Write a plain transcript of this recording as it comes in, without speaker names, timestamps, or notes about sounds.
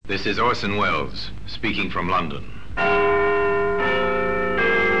This is Orson Welles, speaking from London.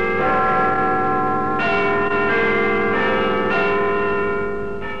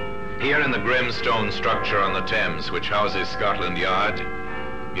 Here in the grim stone structure on the Thames, which houses Scotland Yard,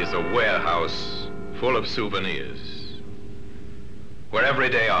 is a warehouse full of souvenirs, where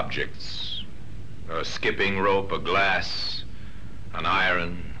everyday objects, a skipping rope, a glass, an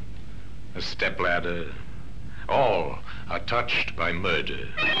iron, a stepladder, all are touched by murder.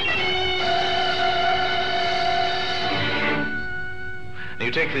 Now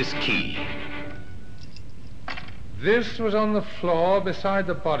you take this key. This was on the floor beside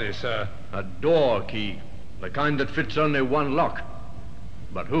the body, sir. A door key, the kind that fits only one lock.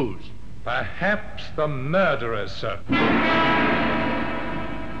 But whose? Perhaps the murderer's, sir.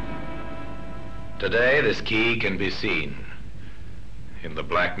 Today, this key can be seen in the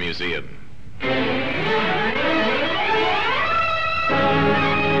Black Museum.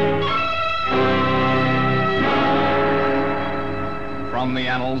 From the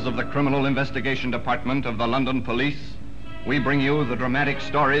annals of the Criminal Investigation Department of the London Police, we bring you the dramatic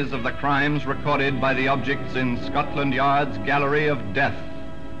stories of the crimes recorded by the objects in Scotland Yard's Gallery of Death,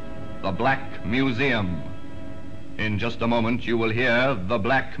 the Black Museum. In just a moment, you will hear The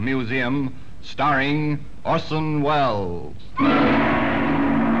Black Museum, starring Orson Welles.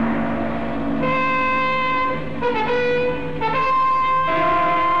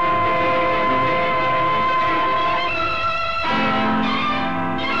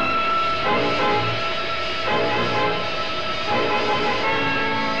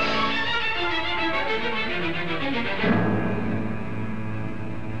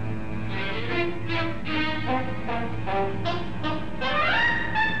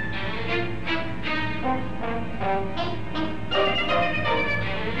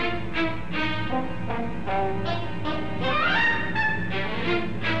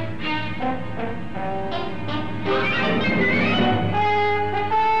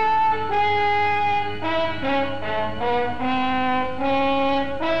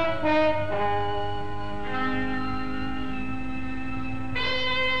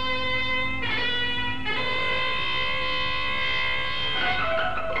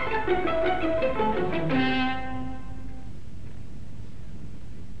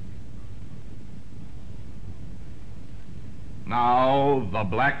 Now, The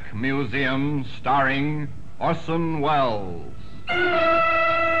Black Museum, starring Orson Welles.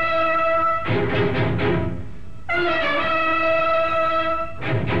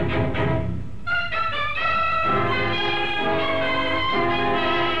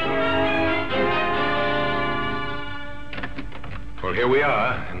 Well, here we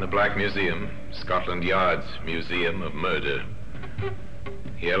are in the Black Museum, Scotland Yard's Museum of Murder.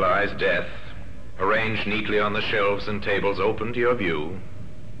 Here lies death, arranged neatly on the shelves and tables open to your view.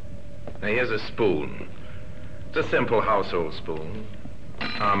 Now here's a spoon. It's a simple household spoon.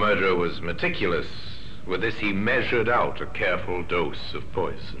 Our murderer was meticulous. With this he measured out a careful dose of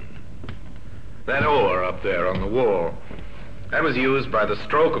poison. That oar up there on the wall, that was used by the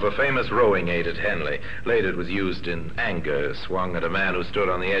stroke of a famous rowing aid at Henley. Later it was used in anger, swung at a man who stood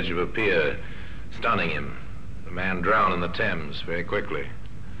on the edge of a pier, stunning him. The man drowned in the Thames very quickly.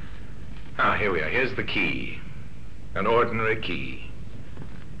 Ah, here we are. Here's the key. An ordinary key.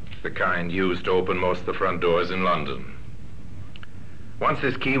 The kind used to open most of the front doors in London. Once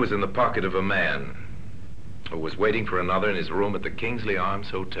this key was in the pocket of a man who was waiting for another in his room at the Kingsley Arms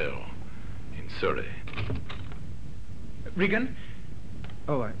Hotel in Surrey. Regan?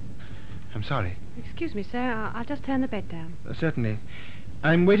 Oh, I'm sorry. Excuse me, sir. I'll just turn the bed down. Certainly.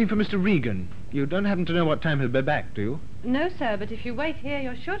 I'm waiting for Mr. Regan. You don't happen to know what time he'll be back, do you? No, sir, but if you wait here,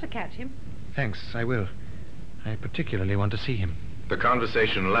 you're sure to catch him. Thanks, I will. I particularly want to see him. The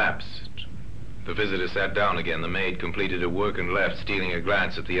conversation lapsed. The visitor sat down again. The maid completed her work and left, stealing a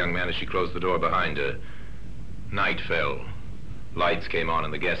glance at the young man as she closed the door behind her. Night fell. Lights came on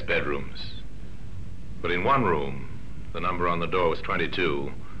in the guest bedrooms. But in one room, the number on the door was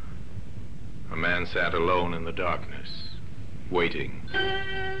 22. A man sat alone in the darkness, waiting.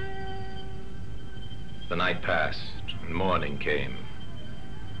 The night passed, and morning came.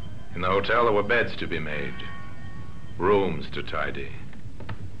 In the hotel, there were beds to be made, rooms to tidy.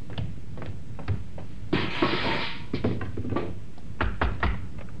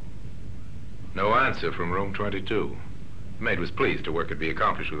 No answer from room 22. The maid was pleased her work could be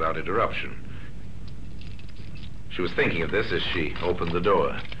accomplished without interruption. She was thinking of this as she opened the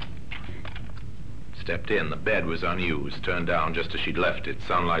door. Stepped in. The bed was unused, turned down just as she'd left it.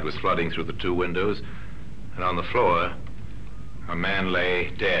 Sunlight was flooding through the two windows, and on the floor, a man lay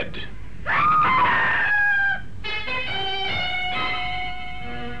dead.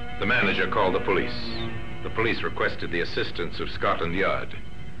 The manager called the police. The police requested the assistance of Scotland Yard.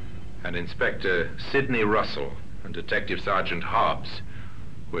 And Inspector Sidney Russell and Detective Sergeant Hobbs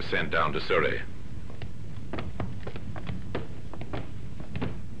were sent down to Surrey.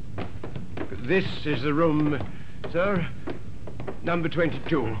 This is the room, sir. Number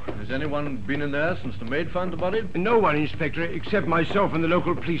 22. Has anyone been in there since the maid found the body? No one, Inspector, except myself and the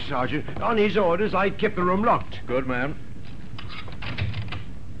local police sergeant. On his orders, I kept the room locked. Good, ma'am.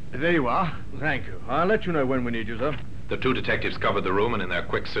 There you are. Thank you. I'll let you know when we need you, sir. The two detectives covered the room, and in their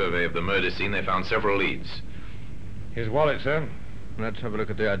quick survey of the murder scene, they found several leads. His wallet, sir. Let's have a look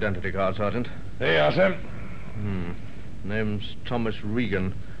at the identity card, Sergeant. There you are, sir. Name's Thomas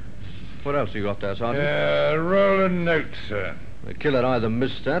Regan. What else you got there, Sergeant? Roll a note, sir. The killer either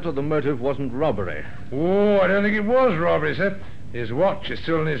missed that or the motive wasn't robbery. Oh, I don't think it was robbery, sir. His watch is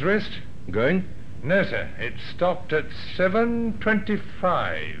still on his wrist. Going? No, sir. It stopped at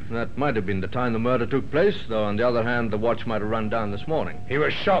 7:25. That might have been the time the murder took place, though on the other hand, the watch might have run down this morning. He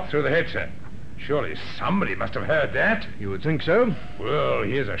was shot through the head, sir. Surely somebody must have heard that. You would think so? Well,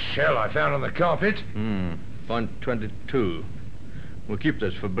 here's a shell I found on the carpet. .22. We'll keep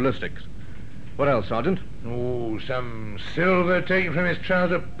this for ballistics. What else, Sergeant? Oh, some silver taken from his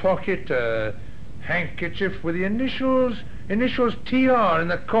trouser pocket, a handkerchief with the initials TR in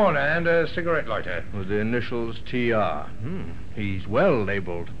the corner, and a cigarette lighter. With the initials TR. He's well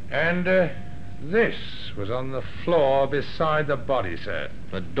labelled. And this was on the floor beside the body, sir.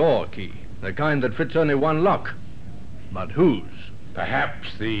 A door key. The kind that fits only one lock. But whose?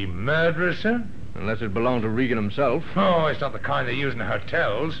 Perhaps the murderer, sir? Unless it belonged to Regan himself. Oh, it's not the kind they use in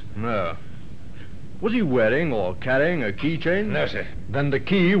hotels. No. Was he wearing or carrying a keychain? No, sir. Then the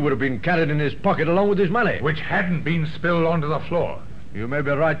key would have been carried in his pocket along with his money. Which hadn't been spilled onto the floor. You may be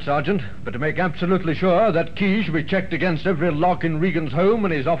right, Sergeant, but to make absolutely sure, that key should be checked against every lock in Regan's home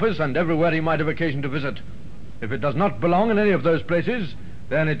and his office and everywhere he might have occasion to visit. If it does not belong in any of those places,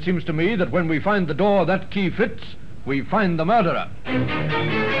 then it seems to me that when we find the door that key fits, we find the murderer.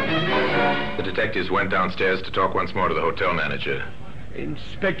 The detectives went downstairs to talk once more to the hotel manager.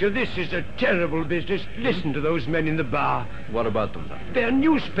 Inspector, this is a terrible business. Listen to those men in the bar. What about them, sir? They're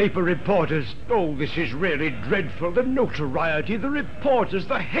newspaper reporters. Oh, this is really dreadful. The notoriety, the reporters,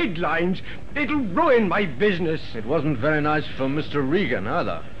 the headlines. It'll ruin my business. It wasn't very nice for Mr. Regan,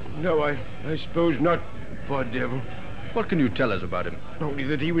 either. No, I suppose not. Poor devil. What can you tell us about him? Only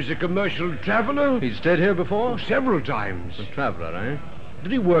that he was a commercial traveler. He's stayed here before? Several times. A traveler, eh?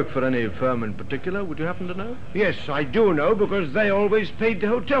 Did he work for any firm in particular? Would you happen to know? Yes, I do know, because they always paid the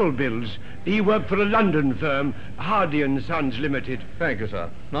hotel bills. He worked for a London firm, Hardy & Sons Limited. Thank you, sir.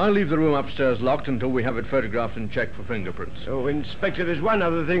 I'll leave the room upstairs locked until we have it photographed and checked for fingerprints. Oh, Inspector, there's one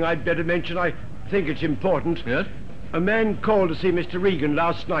other thing I'd better mention. I think it's important. Yes? A man called to see Mr. Regan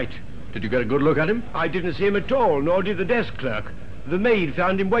last night. Did you get a good look at him? I didn't see him at all, nor did the desk clerk. The maid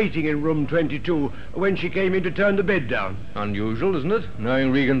found him waiting in room 22 when she came in to turn the bed down. Unusual, isn't it?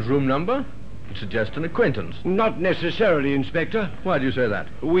 Knowing Regan's room number? It suggests an acquaintance. Not necessarily, Inspector. Why do you say that?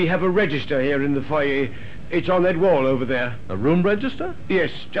 We have a register here in the foyer. It's on that wall over there. A room register? Yes,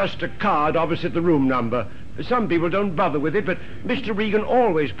 just a card opposite the room number. Some people don't bother with it, but Mr. Regan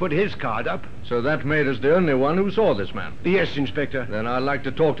always put his card up. So that maid is the only one who saw this man? Yes, Inspector. Then I'd like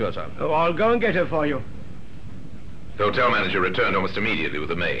to talk to her, sir. Oh, I'll go and get her for you. The hotel manager returned almost immediately with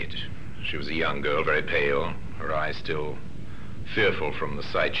a maid. She was a young girl, very pale, her eyes still fearful from the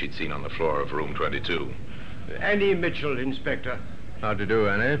sight she'd seen on the floor of room 22. Annie Mitchell, Inspector. How do you do,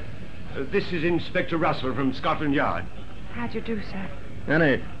 Annie? This is Inspector Russell from Scotland Yard. How do you do, sir?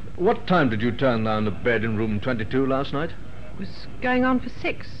 Annie, what time did you turn down the bed in room 22 last night? It was going on for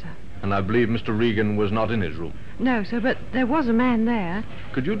 6, sir. And I believe Mr. Regan was not in his room. No, sir, but there was a man there.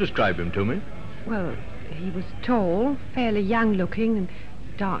 Could you describe him to me? Well, he was tall, fairly young-looking, and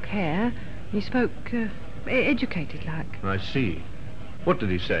dark hair. He spoke educated-like. I see. What did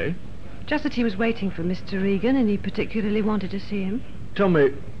he say? Just that he was waiting for Mr. Regan, and he particularly wanted to see him. Tell me,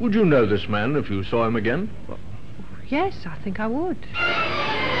 would you know this man if you saw him again? Yes, I think I would.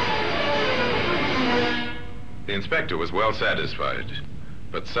 The inspector was well satisfied,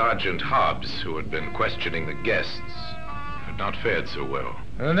 but Sergeant Hobbs, who had been questioning the guests, had not fared so well.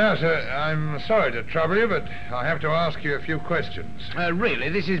 Now, sir, I'm sorry to trouble you, but I have to ask you a few questions. Really,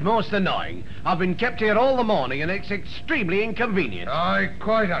 this is most annoying. I've been kept here all the morning, and it's extremely inconvenient. I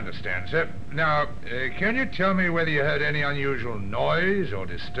quite understand, sir. Now, can you tell me whether you heard any unusual noise or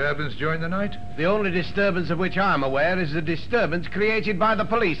disturbance during the night? The only disturbance of which I'm aware is the disturbance created by the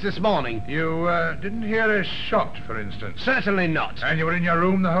police this morning. You didn't hear a shot, for instance? Certainly not. And you were in your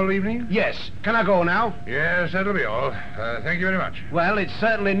room the whole evening? Yes. Can I go now? Yes, that'll be all. Thank you very much. Well, it's certainly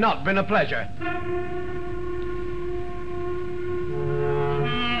certainly not been a pleasure.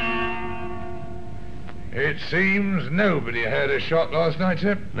 It seems nobody heard a shot last night,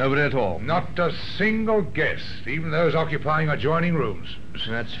 sir. Nobody at all. Not a single guest, even those occupying adjoining rooms.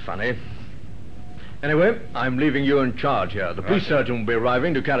 That's funny. Anyway, I'm leaving you in charge here. The police surgeon will be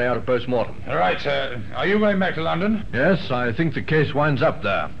arriving to carry out a post-mortem. All right, sir. Are you going back to London? Yes, I think the case winds up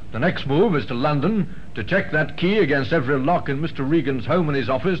there. The next move is to London to check that key against every lock in Mr. Regan's home and his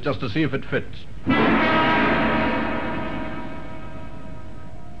office just to see if it fits.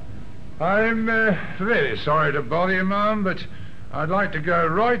 I'm very sorry to bother you, ma'am, but I'd like to go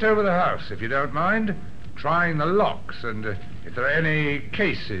right over the house, if you don't mind, trying the locks, and if there are any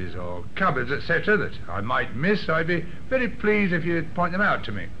cases or cupboards, etc., that I might miss, I'd be very pleased if you'd point them out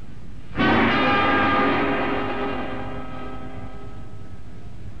to me.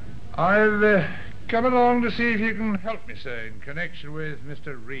 I've come along to see if you can help me, sir, in connection with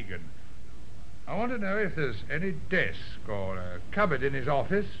Mr. Regan. I want to know if there's any desk or a cupboard in his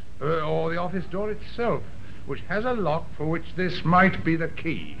office, or the office door itself, which has a lock for which this might be the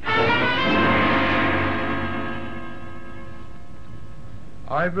key.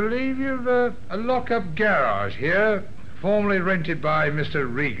 I believe you've a lock-up garage here, formerly rented by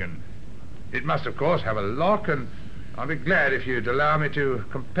Mr. Regan. It must, of course, have a lock, and I'll be glad if you'd allow me to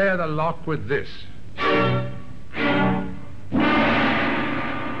compare the lock with this.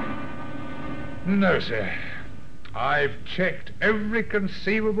 No, sir. I've checked every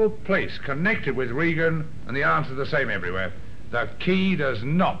conceivable place connected with Regan, and the answer's the same everywhere. The key does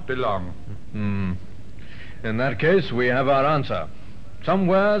not belong. In that case, we have our answer.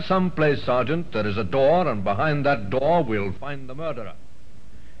 Somewhere, someplace, Sergeant, there is a door, and behind that door we'll find the murderer.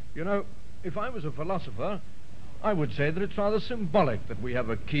 You know, if I was a philosopher, I would say that it's rather symbolic that we have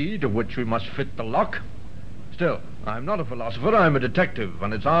a key to which we must fit the lock. Still, I'm not a philosopher, I'm a detective,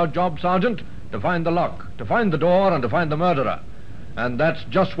 and it's our job, Sergeant, to find the lock, to find the door, and to find the murderer. And that's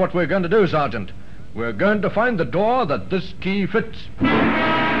just what we're going to do, Sergeant. We're going to find the door that this key fits. In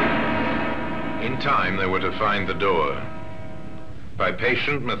time, they were to find the door. By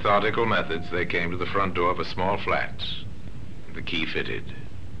patient, methodical methods, they came to the front door of a small flat. The key fitted.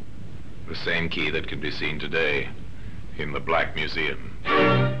 The same key that can be seen today in the Black Museum.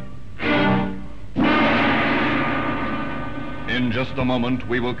 In just a moment,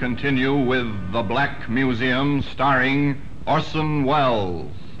 we will continue with The Black Museum, starring Orson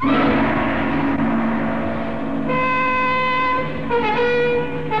Welles.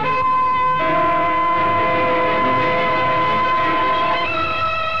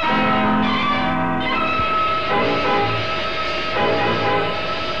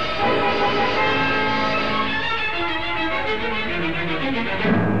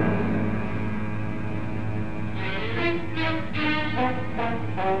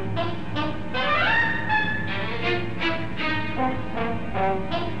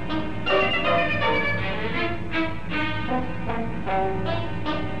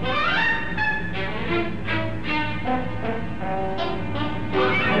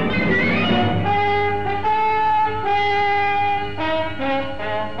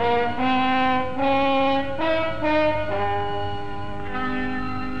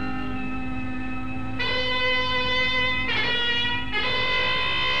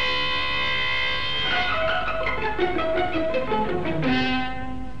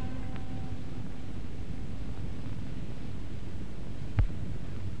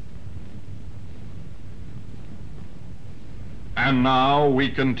 And now we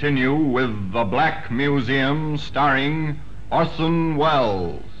continue with The Black Museum, starring Orson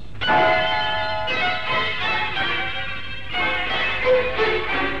Welles.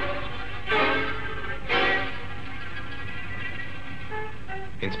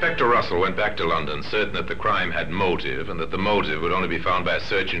 Inspector Russell went back to London, certain that the crime had motive, and that the motive would only be found by a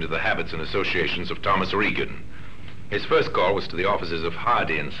search into the habits and associations of Thomas Regan. His first call was to the offices of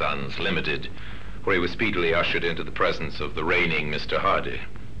Hardy and Sons, Limited, where he was speedily ushered into the presence of the reigning Mr. Hardy.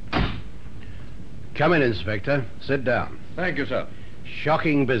 Come in, Inspector. Sit down. Thank you, sir.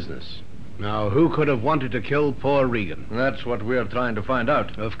 Shocking business. Now, who could have wanted to kill poor Regan? That's what we're trying to find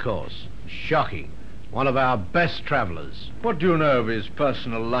out. Of course. Shocking. One of our best travelers. What do you know of his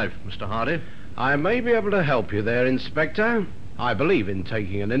personal life, Mr. Hardy? I may be able to help you there, Inspector. I believe in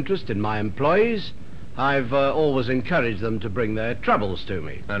taking an interest in my employees. I've always encouraged them to bring their troubles to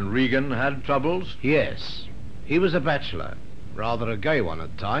me. And Regan had troubles? Yes. He was a bachelor. Rather a gay one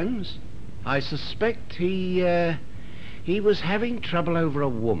at times. I suspect he was having trouble over a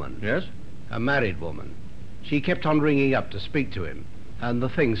woman. Yes? A married woman. She kept on ringing up to speak to him, and the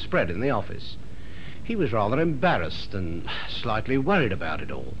thing spread in the office. He was rather embarrassed and slightly worried about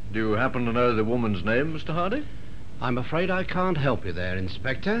it all. Do you happen to know the woman's name, Mr. Hardy? I'm afraid I can't help you there,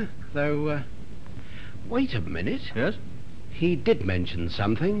 Inspector, though, wait a minute. Yes? He did mention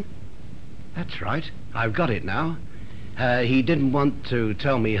something. That's right, I've got it now. He didn't want to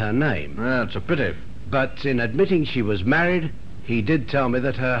tell me her name. That's a pity. But in admitting she was married, he did tell me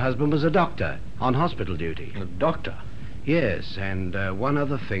that her husband was a doctor on hospital duty. A doctor? Yes, and one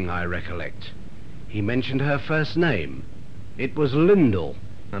other thing I recollect. He mentioned her first name. It was Lyndall.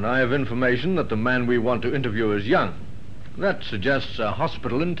 And I have information that the man we want to interview is young. That suggests a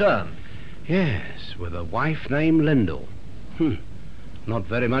hospital intern. Yes, with a wife named Lyndall. Not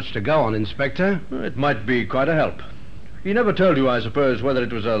very much to go on, Inspector. It might be quite a help. He never told you, I suppose, whether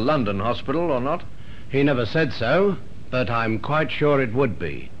it was a London hospital or not? He never said so, but I'm quite sure it would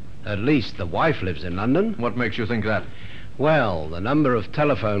be. At least the wife lives in London. What makes you think that? Well, the number of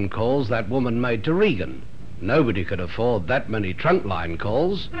telephone calls that woman made to Regan. Nobody could afford that many trunk line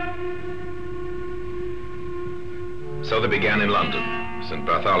calls. So they began in London, St.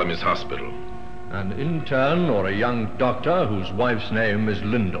 Bartholomew's Hospital. An intern or a young doctor whose wife's name is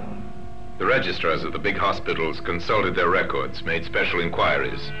Lyndall. The registrars of the big hospitals consulted their records, made special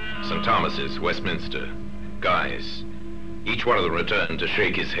inquiries. St. Thomas's, Westminster, Guy's. Each one of them returned to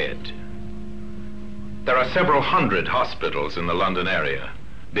shake his head. There are several hundred hospitals in the London area.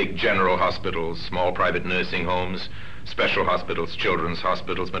 Big general hospitals, small private nursing homes, special hospitals, children's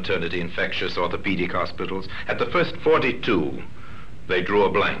hospitals, maternity, infectious, orthopedic hospitals. At the first 42, they drew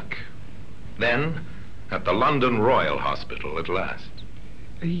a blank. Then, at the London Royal Hospital at last.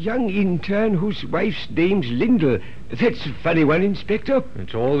 A young intern whose wife's name's Lyndall. That's a funny one, Inspector.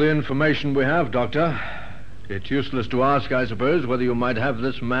 It's all the information we have, Doctor. It's useless to ask, I suppose, whether you might have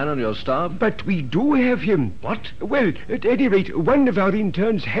this man on your staff. But we do have him. What? Well, at any rate, one of our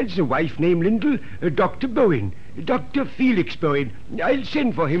interns has a wife named Lyndall, Dr. Bowen. Dr. Felix Bowen. I'll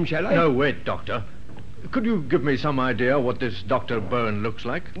send for him, shall I? No, wait, Doctor. Could you give me some idea what this Dr. Bowen looks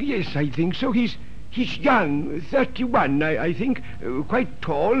like? Yes, I think so. He's young, 31, I think. Quite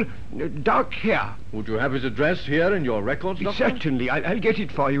tall, dark hair. Would you have his address here in your records, Doctor? Certainly. I'll get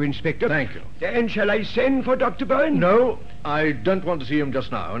it for you, Inspector. Thank you. And shall I send for Dr. Bowen? No, I don't want to see him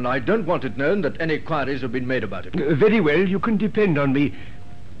just now, and I don't want it known that any inquiries have been made about him. Very well, you can depend on me.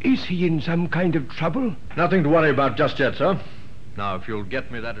 Is he in some kind of trouble? Nothing to worry about just yet, sir. Now, if you'll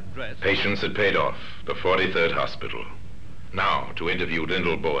get me that address... Patients had paid off, the 43rd Hospital. Now, to interview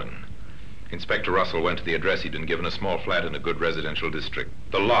Lyndall Bowen. Inspector Russell went to the address he'd been given, a small flat in a good residential district.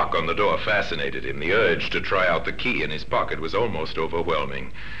 The lock on the door fascinated him. The urge to try out the key in his pocket was almost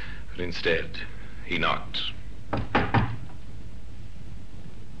overwhelming. But instead, he knocked.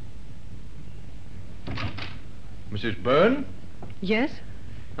 Mrs. Byrne? Yes?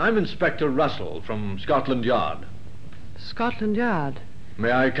 I'm Inspector Russell from Scotland Yard. Scotland Yard.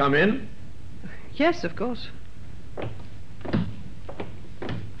 May I come in? Yes, of course.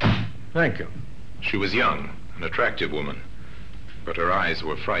 Thank you. She was young, an attractive woman, but her eyes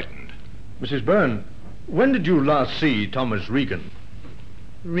were frightened. Mrs. Byrne, when did you last see Thomas Regan?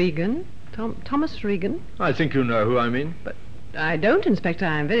 Regan? Thomas Regan? I think you know who I mean. But I don't, Inspector.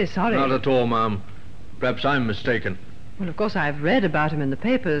 I'm very sorry. Not at all, ma'am. Perhaps I'm mistaken. Well, of course, I've read about him in the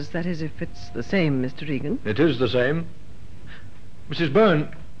papers. That is, if it's the same, Mr. Regan. It is the same. Mrs. Byrne,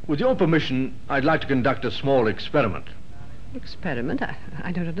 with your permission, I'd like to conduct a small experiment. Experiment?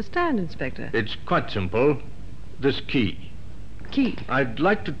 I don't understand, Inspector. It's quite simple. This key. Key? I'd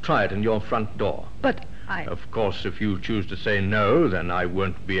like to try it in your front door. But Of course, if you choose to say no, then I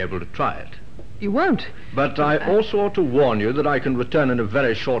won't be able to try it. You won't? But I also ought to warn you that I can return in a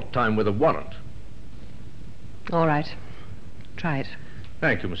very short time with a warrant. All right. Try it.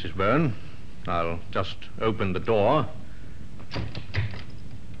 Thank you, Mrs. Byrne. I'll just open the door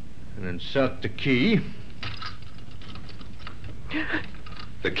and insert the key.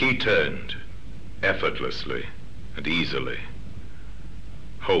 The key turned, effortlessly and easily.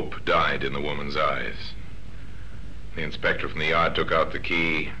 Hope died in the woman's eyes. The inspector from the yard took out the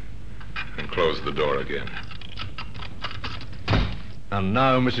key and closed the door again. And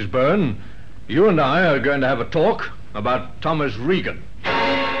now, Mrs. Byrne, you and I are going to have a talk about Thomas Regan.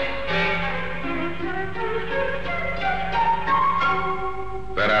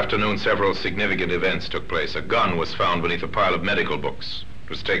 That afternoon, several significant events took place. A gun was found beneath a pile of medical books. It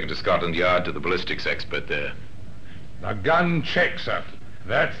was taken to Scotland Yard to the ballistics expert there. The gun checks, sir.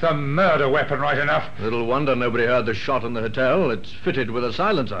 That's the murder weapon, right enough. Little wonder nobody heard the shot in the hotel. It's fitted with a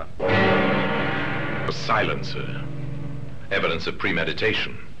silencer. A silencer. Evidence of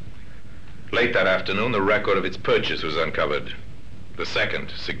premeditation. Late that afternoon, the record of its purchase was uncovered. The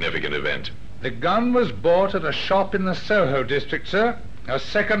second significant event. The gun was bought at a shop in the Soho district, sir. A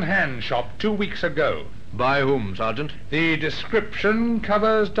second-hand shop 2 weeks ago. By whom, Sergeant? The description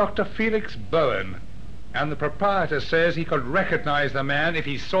covers Dr. Felix Bowen, and the proprietor says he could recognize the man if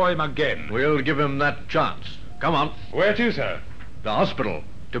he saw him again. We'll give him that chance. Come on. Where to, sir? The hospital,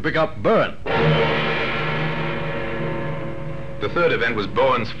 to pick up Bowen. The third event was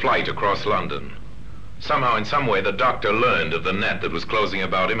Bowen's flight across London. Somehow, in some way, the doctor learned of the net that was closing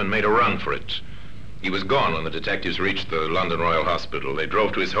about him and made a run for it. He was gone when the detectives reached the London Royal Hospital. They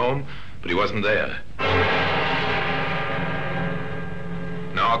drove to his home, but he wasn't there.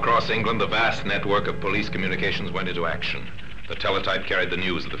 Now, across England, the vast network of police communications went into action. The teletype carried the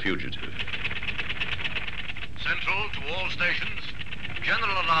news of the fugitive. Central to all stations.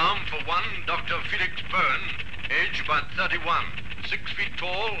 General alarm for one Dr. Felix Bowen, age about 31, 6 feet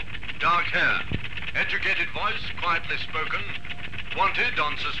tall, dark hair. Educated voice, quietly spoken. Wanted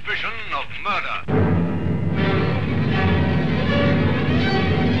on suspicion of murder.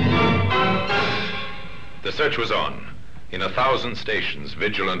 The search was on. In 1,000 stations,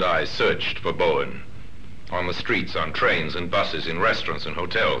 vigilant eyes searched for Bowen. On the streets, on trains and buses, in restaurants and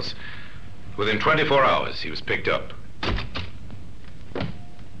hotels. Within 24 hours, he was picked up.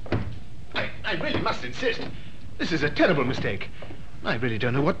 I really must insist. This is a terrible mistake. I really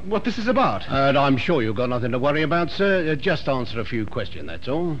don't know what this is about. I'm sure you've got nothing to worry about, sir. Just answer a few questions, that's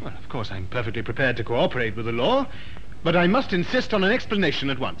all. Well, of course, I'm perfectly prepared to cooperate with the law, but I must insist on an explanation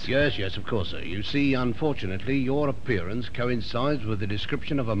at once. Yes, of course, sir. You see, unfortunately, your appearance coincides with the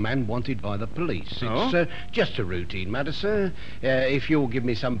description of a man wanted by the police. Oh? It's just a routine matter, sir. If you'll give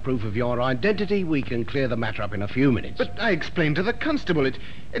me some proof of your identity, we can clear the matter up in a few minutes. But I explained to the constable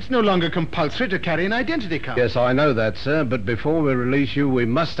it's no longer compulsory to carry an identity card. Yes, I know that, sir, but before we release you, we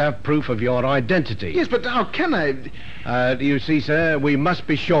must have proof of your identity. Yes, but how can I? You see, sir, we must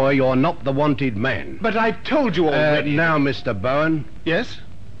be sure you're not the wanted man. But I've told you already. Now, Mr. Bowen. Yes?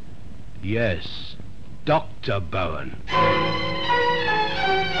 Yes, Dr. Bowen.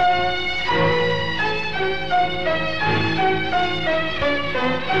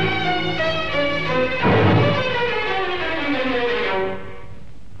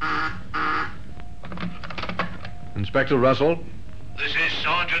 Inspector Russell? This is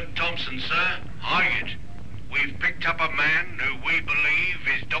Sergeant Thompson, sir. Hired. We've picked up a man who we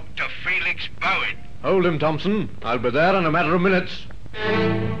believe is Dr. Felix Bowen. Hold him, Thompson. I'll be there in a matter of minutes.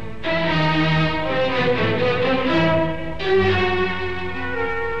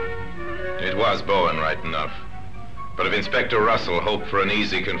 It was Bowen, right enough. But if Inspector Russell hoped for an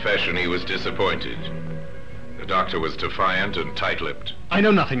easy confession, he was disappointed. The doctor was defiant and tight-lipped. I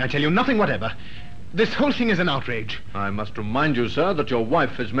know nothing, I tell you, nothing whatever. This whole thing is an outrage. I must remind you, sir, that your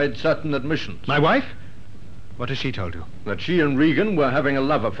wife has made certain admissions. My wife? What has she told you? That she and Regan were having a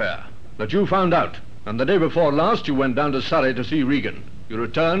love affair. That you found out. And the day before last, you went down to Surrey to see Regan. You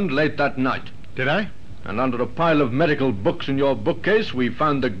returned late that night. Did I? And under a pile of medical books in your bookcase, we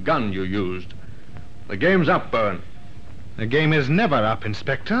found the gun you used. The game's up, Bowen. The game is never up,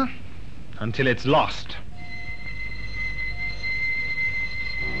 Inspector, until it's lost.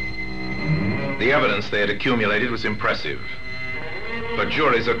 The evidence they had accumulated was impressive. But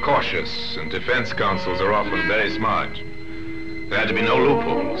juries are cautious, and defense counsels are often very smart. There had to be no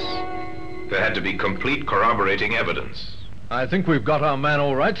loopholes. There had to be complete corroborating evidence. I think we've got our man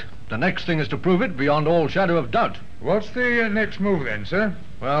all right. The next thing is to prove it beyond all shadow of doubt. What's the next move then, sir?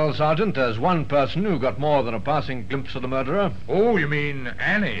 Well, Sergeant, there's one person who got more than a passing glimpse of the murderer. Oh, you mean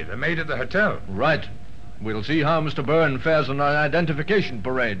Annie, the maid at the hotel? Right. We'll see how Mr. Bowen fares on an identification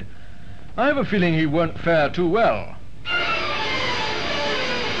parade. I have a feeling he won't fare too well.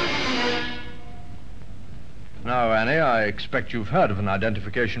 Now, Annie, I expect you've heard of an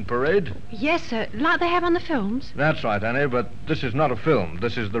identification parade. Yes, sir, like they have on the films. That's right, Annie, but this is not a film.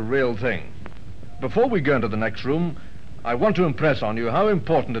 This is the real thing. Before we go into the next room, I want to impress on you how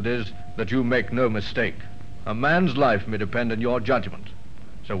important it is that you make no mistake. A man's life may depend on your judgment.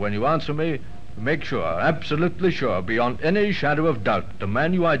 So when you answer me, make sure, absolutely sure, beyond any shadow of doubt, the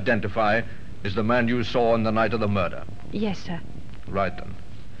man you identify is the man you saw on the night of the murder. Yes, sir. Right then.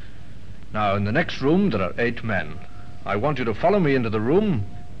 Now, in the next room, there are 8 men. I want you to follow me into the room,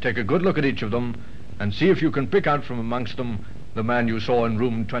 take a good look at each of them, and see if you can pick out from amongst them the man you saw in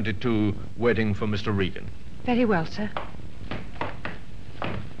room 22 waiting for Mr. Regan. Very well, sir.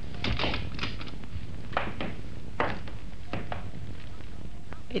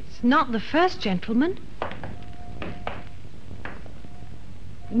 It's not the first gentleman.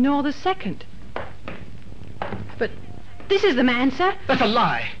 Nor the second. But this is the man, sir. That's a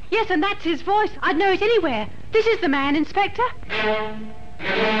lie. Yes, and that's his voice. I'd know it anywhere. This is the man, Inspector.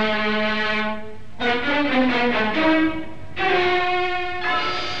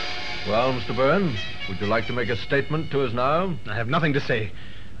 Well, Mr. Byrne, would you like to make a statement to us now? I have nothing to say,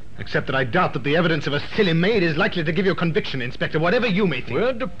 except that I doubt that the evidence of a silly maid is likely to give you a conviction, Inspector, whatever you may think.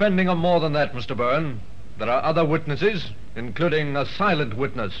 We're depending on more than that, Mr. Byrne. There are other witnesses, including a silent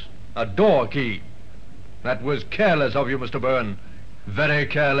witness, a door key. That was careless of you, Mr. Byrne. Very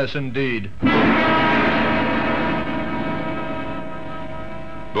careless indeed.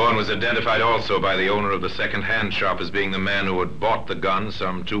 Bourne was identified also by the owner of the second-hand shop as being the man who had bought the gun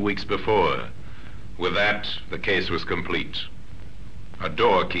some 2 weeks before. With that, the case was complete. A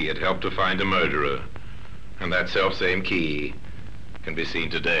door key had helped to find a murderer, and that selfsame key can be seen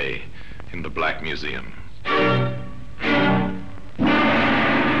today in the Black Museum.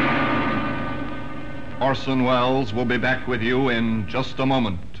 Orson Welles will be back with you in just a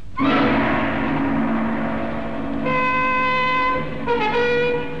moment.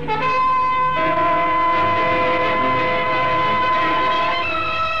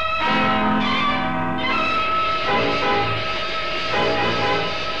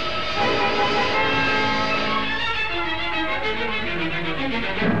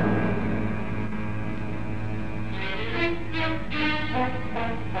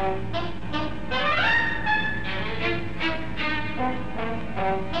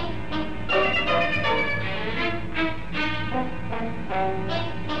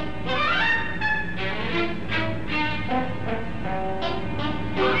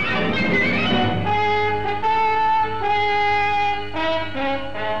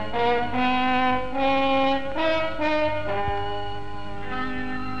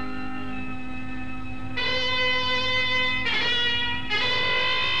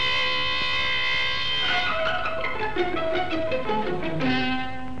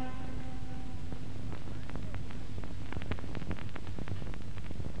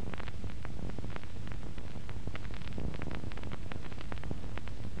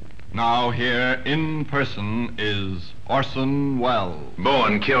 Now here in person is Orson Welles.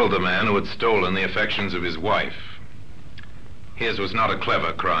 Bourne killed the man who had stolen the affections of his wife. His was not a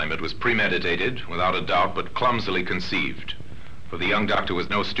clever crime. It was premeditated, without a doubt, but clumsily conceived. For the young doctor was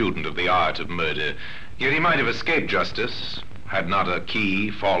no student of the art of murder. Yet he might have escaped justice had not a key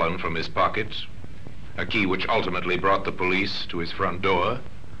fallen from his pocket. A key which ultimately brought the police to his front door.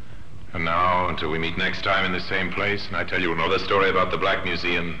 And now, until we meet next time in the same place, and I tell you another story about the Black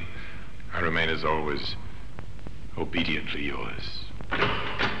Museum, I remain, as always, obediently yours. The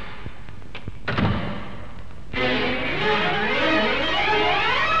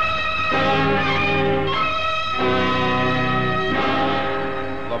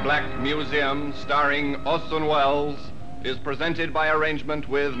Black Museum, starring Orson Welles, is presented by arrangement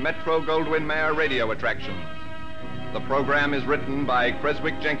with Metro-Goldwyn-Mayer Radio Attractions. The program is written by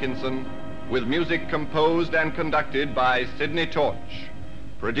Creswick Jenkinson, with music composed and conducted by Sidney Torch.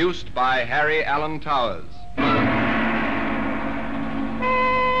 Produced by Harry Allen Towers.